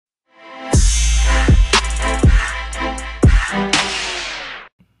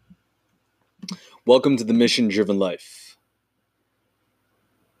Welcome to the Mission Driven Life.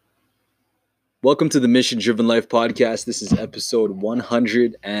 Welcome to the Mission Driven Life podcast. This is episode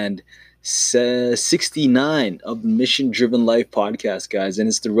 169 of the Mission Driven Life podcast, guys, and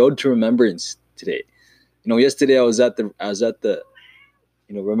it's the road to remembrance today. Yesterday I was at the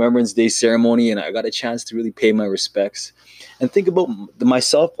Remembrance Day ceremony, and I got a chance to really pay my respects and think about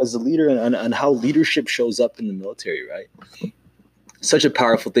myself as a leader and how leadership shows up in the military, right? Such a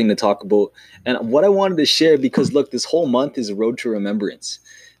powerful thing to talk about. And what I wanted to share, because look, this whole month is a road to remembrance.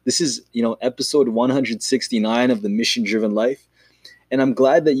 This is, episode 169 of the Mission Driven Life. And I'm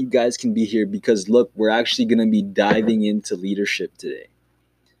glad that you guys can be here because look, we're actually going to be diving into leadership today.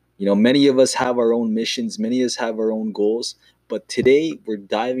 Many of us have our own missions, many of us have our own goals, but today we're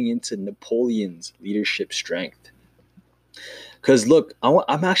diving into Napoleon's leadership strength. Because look,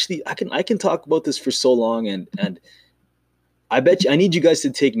 I can talk about this for so long, and I bet you I need you guys to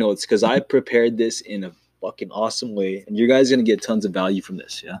take notes because I prepared this in a fucking awesome way, and you guys are gonna get tons of value from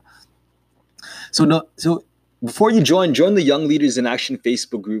this. Yeah. So before you join the Young Leaders in Action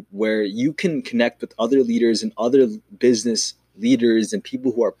Facebook group, where you can connect with other leaders and other business leaders and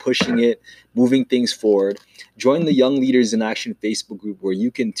people who are pushing it, moving things forward. Join the Young Leaders in Action Facebook group where you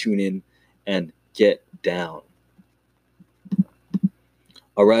can tune in and get down.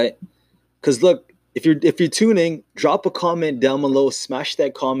 All right, because look. If you're tuning, drop a comment down below, smash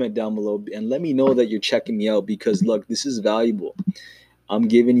that comment down below, and let me know that you're checking me out because, look, this is valuable. I'm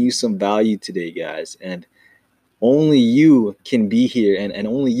giving you some value today, guys, and only you can be here and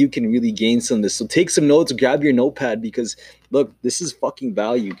only you can really gain some of this. So take some notes, grab your notepad because, look, this is fucking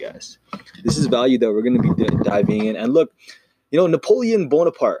value, guys. This is value that we're going to be diving in. And look, Napoleon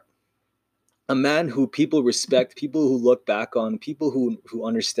Bonaparte, a man who people respect, people who look back on, people who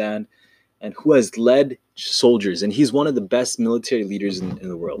understand, and who has led soldiers. And he's one of the best military leaders in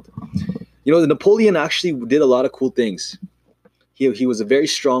the world. Napoleon actually did a lot of cool things. He was a very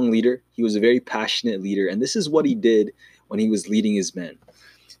strong leader. He was a very passionate leader. And this is what he did when he was leading his men.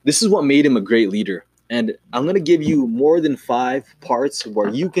 This is what made him a great leader. And I'm going to give you more than 5 parts where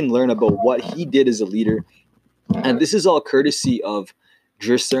you can learn about what he did as a leader. And this is all courtesy of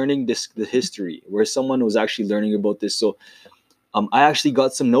Discerning the History, where someone was actually learning about this. So I actually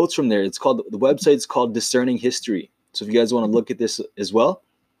got some notes from there. The website's called Discerning History. So if you guys want to look at this as well.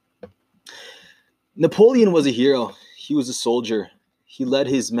 Napoleon was a hero. He was a soldier. He led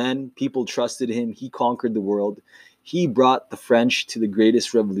his men. People trusted him. He conquered the world. He brought the French to the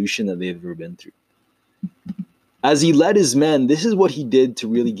greatest revolution that they've ever been through. As he led his men, this is what he did to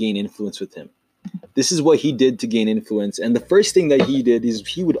really gain influence with him. This is what he did to gain influence. And the first thing that he did is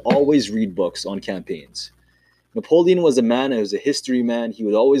he would always read books on campaigns. Napoleon was a man, he was a history man. He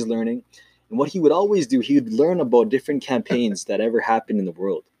was always learning. And what he would always do, he would learn about different campaigns that ever happened in the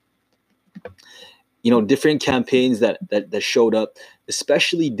world. Different campaigns that showed up,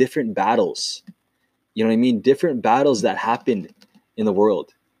 especially different battles. Different battles that happened in the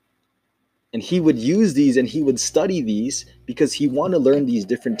world. And he would use these and he would study these because he wanted to learn these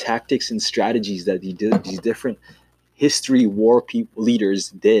different tactics and strategies that these different history war leaders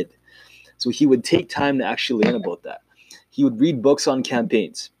did. So he would take time to actually learn about that. He would read books on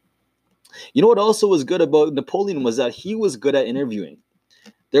campaigns. What also was good about Napoleon was that he was good at interviewing.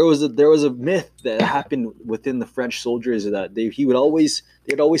 There was a myth that happened within the French soldiers that they'd always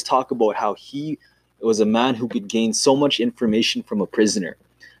talk about how he was a man who could gain so much information from a prisoner.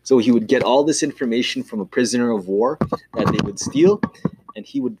 So he would get all this information from a prisoner of war that they would steal, and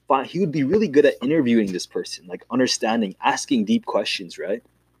he would be really good at interviewing this person, like understanding, asking deep questions, right?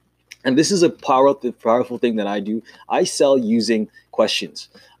 And this is a powerful thing that I do. I sell using questions.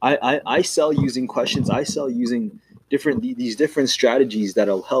 I sell using questions. I sell using these different strategies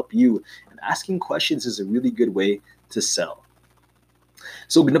that'll help you. And asking questions is a really good way to sell.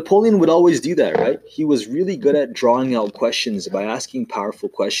 So Napoleon would always do that, right? He was really good at drawing out questions by asking powerful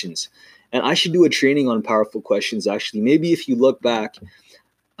questions. And I should do a training on powerful questions, actually. Maybe if you look back,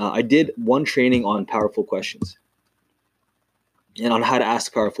 I did one training on powerful questions. And on how to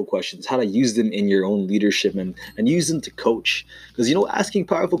ask powerful questions, how to use them in your own leadership and use them to coach. Because, asking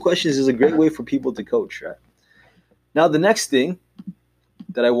powerful questions is a great way for people to coach, right? Now, the next thing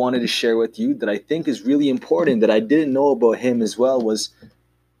that I wanted to share with you that I think is really important that I didn't know about him as well was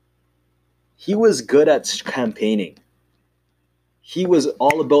he was good at campaigning. He was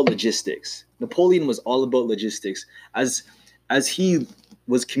all about logistics. Napoleon was all about logistics. As he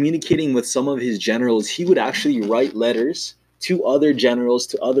was communicating with some of his generals, he would actually write letters to other generals,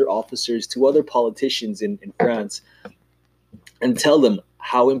 to other officers, to other politicians in France, and tell them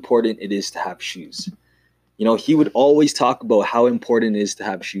how important it is to have shoes. He would always talk about how important it is to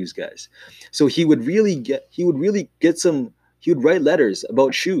have shoes, guys. So he would really get some, he would write letters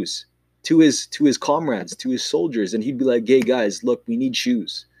about shoes to his comrades, to his soldiers, and he'd be like, "Hey guys, look, we need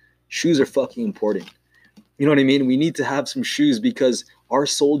shoes. Shoes are fucking important. You know what I mean? We need to have some shoes because our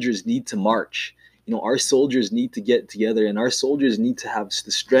soldiers need to march. Our soldiers need to get together, and our soldiers need to have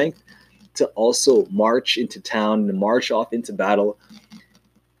the strength to also march into town and march off into battle.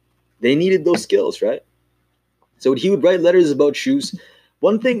 They needed those skills, right?" So he would write letters about shoes.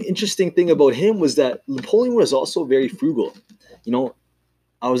 One interesting thing about him was that Napoleon was also very frugal. You know,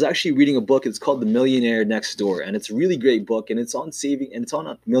 I was actually reading a book. It's called The Millionaire Next Door, and it's a really great book, and it's on saving, and it's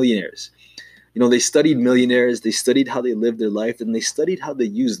on millionaires. They studied millionaires, they studied how they lived their life, and they studied how they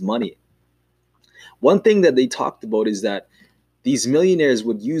used money. One thing that they talked about is that these millionaires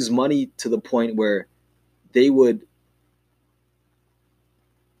would use money to the point where they would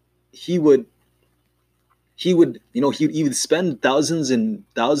he would he would spend thousands and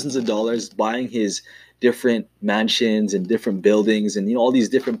thousands of dollars buying his different mansions and different buildings and all these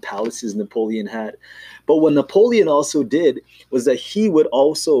different palaces Napoleon had. But what Napoleon also did was that he would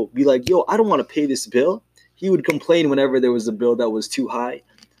also be like, "Yo, I don't want to pay this bill." He would complain whenever there was a bill that was too high.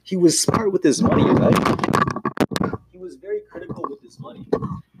 He was smart with his money, right? He was very critical with his money,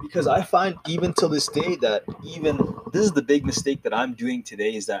 because I find even till this day that even this is the big mistake that I'm doing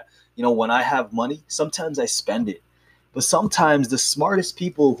today, is that when I have money, sometimes I spend it, but sometimes the smartest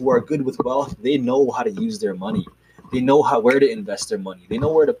people who are good with wealth, they know how to use their money. They know where to invest their money. They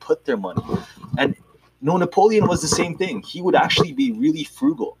know where to put their money. And Napoleon was the same thing. He would actually be really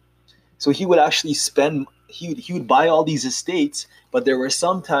frugal. So he would actually spend, he would buy all these estates, but there were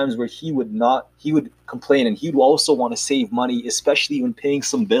some times where he would complain, and he would also want to save money, especially when paying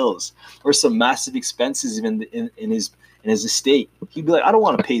some bills or some massive expenses in his estate. He'd be like, "I don't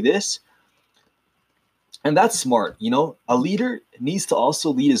want to pay this." And that's smart. A leader needs to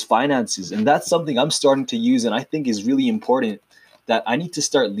also lead his finances. And that's something I'm starting to use, and I think is really important, that I need to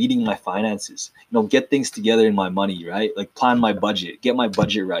start leading my finances, get things together in my money, right? Like plan my budget, get my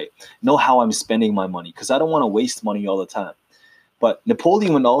budget right, know how I'm spending my money, because I don't want to waste money all the time. But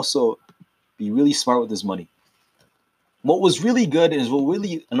Napoleon would also be really smart with his money. What was really good is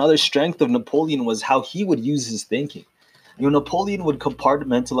another strength of Napoleon was how he would use his thinking. Napoleon would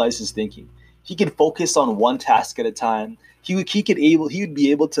compartmentalize his thinking. He could focus on one task at a time. He would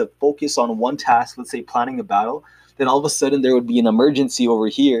be able to focus on one task, let's say planning a battle. Then all of a sudden there would be an emergency over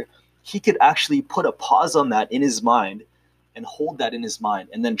here. He could actually put a pause on that in his mind and hold that in his mind,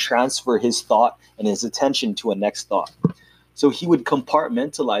 and then transfer his thought and his attention to a next thought. So he would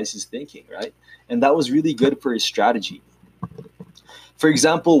compartmentalize his thinking, right? And that was really good for his strategy. For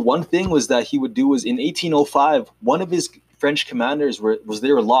example, one thing was that he would do was in 1805, one of his French commanders were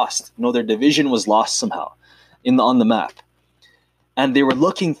lost. Their division was lost somehow on the map. And they were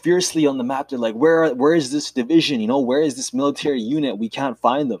looking fiercely on the map. They're like, where is this division? Where is this military unit? We can't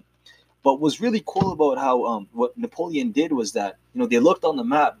find them. But what's really cool about how what Napoleon did was that, they looked on the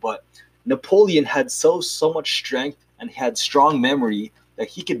map, but Napoleon had so much strength and had strong memory that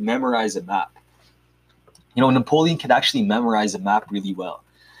he could memorize a map. Napoleon could actually memorize a map really well.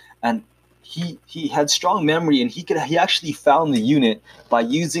 And he had strong memory, and he actually found the unit by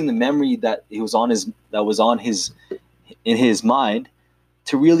using the memory that was in his mind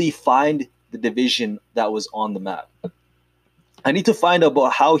to really find the division that was on the map. I need to find out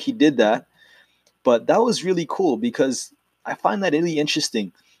about how he did that, but that was really cool because I find that really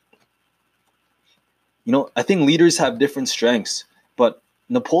interesting. I think leaders have different strengths, but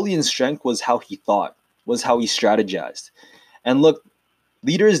Napoleon's strength was how he thought, was how he strategized. And look,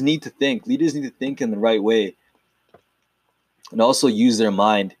 leaders need to think. Leaders need to think in the right way and also use their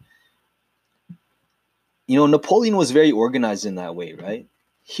mind. Napoleon was very organized in that way, right?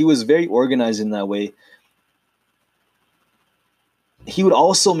 He was very organized in that way. He would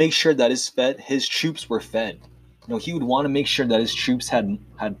also make sure that his troops were fed. He would want to make sure that his troops had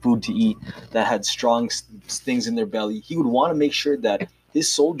food to eat, that had strong things in their belly. He would want to make sure that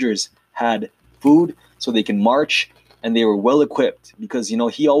his soldiers had food so they can march and they were well equipped, because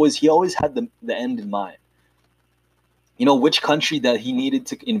he always had the end in mind. Which country that he needed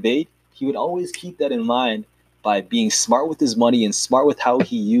to invade, he would always keep that in mind by being smart with his money and smart with how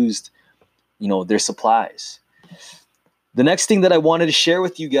he used their supplies. The next thing that I wanted to share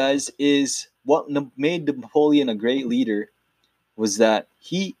with you guys is what made Napoleon a great leader was that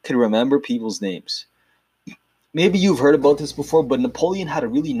he could remember people's names. Maybe you've heard about this before, but Napoleon had a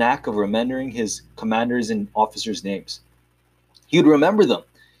really knack of remembering his commanders' and officers' names. He would remember them.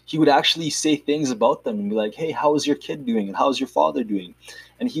 he would actually say things about them and be like, hey, how is your kid doing? And how's your father doing?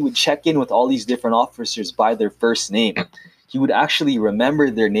 And he would check in with all these different officers by their first name. He would actually remember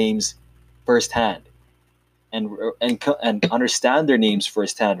their names firsthand and understand their names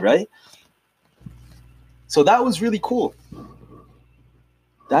firsthand, right? So that was really cool.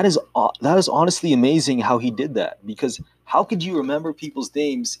 That is honestly amazing how he did that, because how could you remember people's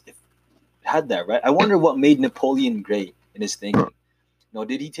names if you had that, right? I wonder what made Napoleon great in his thinking.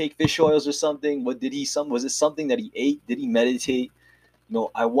 Did he take fish oils or something? Was it something that he ate? Did he meditate?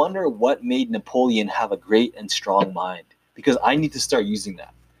 I wonder what made Napoleon have a great and strong mind, because I need to start using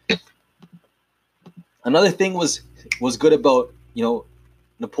that. Another thing was good about,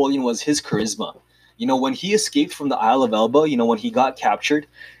 Napoleon was his charisma. When he escaped from the Isle of Elba, when he got captured,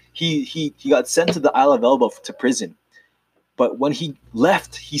 he got sent to the Isle of Elba to prison. But when he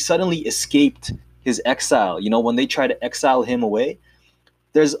left, he suddenly escaped his exile. When they tried to exile him away,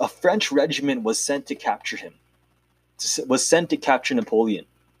 there's a French regiment was sent to capture him, was sent to capture Napoleon.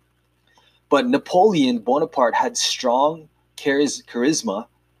 But Napoleon Bonaparte had strong charisma,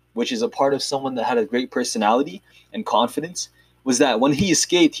 which is a part of someone that had a great personality and confidence, was that when he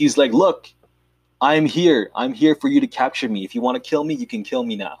escaped, he's like, look, I'm here for you to capture me. If you want to kill me, you can kill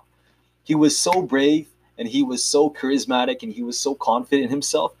me now. He was so brave and he was so charismatic and he was so confident in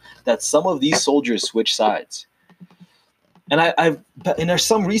himself that some of these soldiers switched sides. And I've in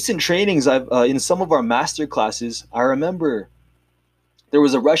some recent trainings, in some of our master classes, I remember there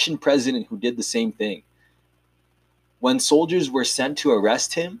was a Russian president who did the same thing. When soldiers were sent to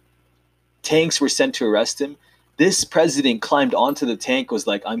arrest him, tanks were sent to arrest him, this president climbed onto the tank, was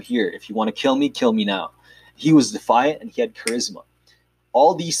like, I'm here. If you want to kill me now. He was defiant and he had charisma.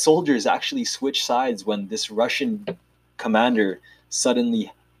 All these soldiers actually switched sides when this Russian commander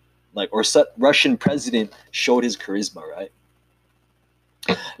suddenly, Russian president showed his charisma, right?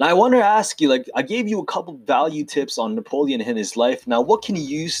 Now I want to ask you, I gave you a couple value tips on Napoleon and his life. Now, what can you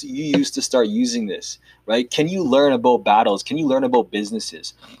use to start using this, right? Can you learn about battles? Can you learn about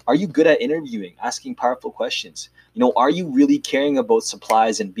businesses? Are you good at interviewing, asking powerful questions? Are you really caring about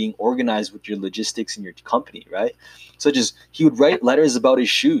supplies and being organized with your logistics in your company, right? Such as he would write letters about his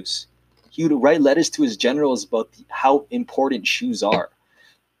shoes. He would write letters to his generals about how important shoes are.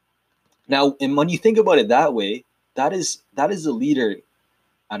 Now, and when you think about it that way, that is a leader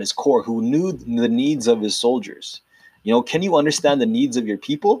at his core who knew the needs of his soldiers. Can you understand the needs of your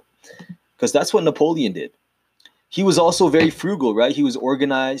people? Because that's what Napoleon did. He was also very frugal, right? He was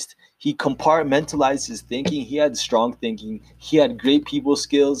organized. He compartmentalized his thinking. He had strong thinking. He had great people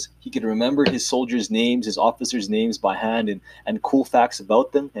skills. He could remember his soldiers' names, his officers' names by hand, and cool facts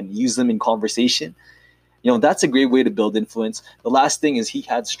about them and use them in conversation. That's a great way to build influence. The last thing is he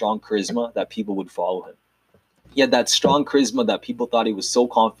had strong charisma that people would follow him. He had that strong charisma that people thought he was so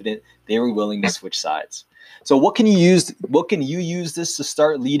confident they were willing to switch sides. So what can you use? What can you use this to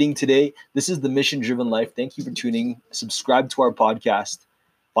start leading today? This is the Mission Driven Life. Thank you for tuning. Subscribe to our podcast.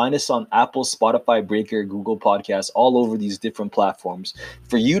 Find us on Apple, Spotify, Breaker, Google Podcasts, all over these different platforms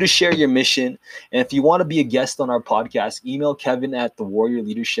for you to share your mission. And if you want to be a guest on our podcast, email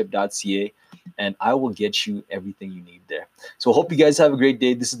kevin@thewarriorleadership.ca and I will get you everything you need there. So I hope you guys have a great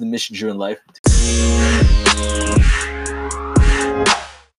day. This is the Mission Driven Life.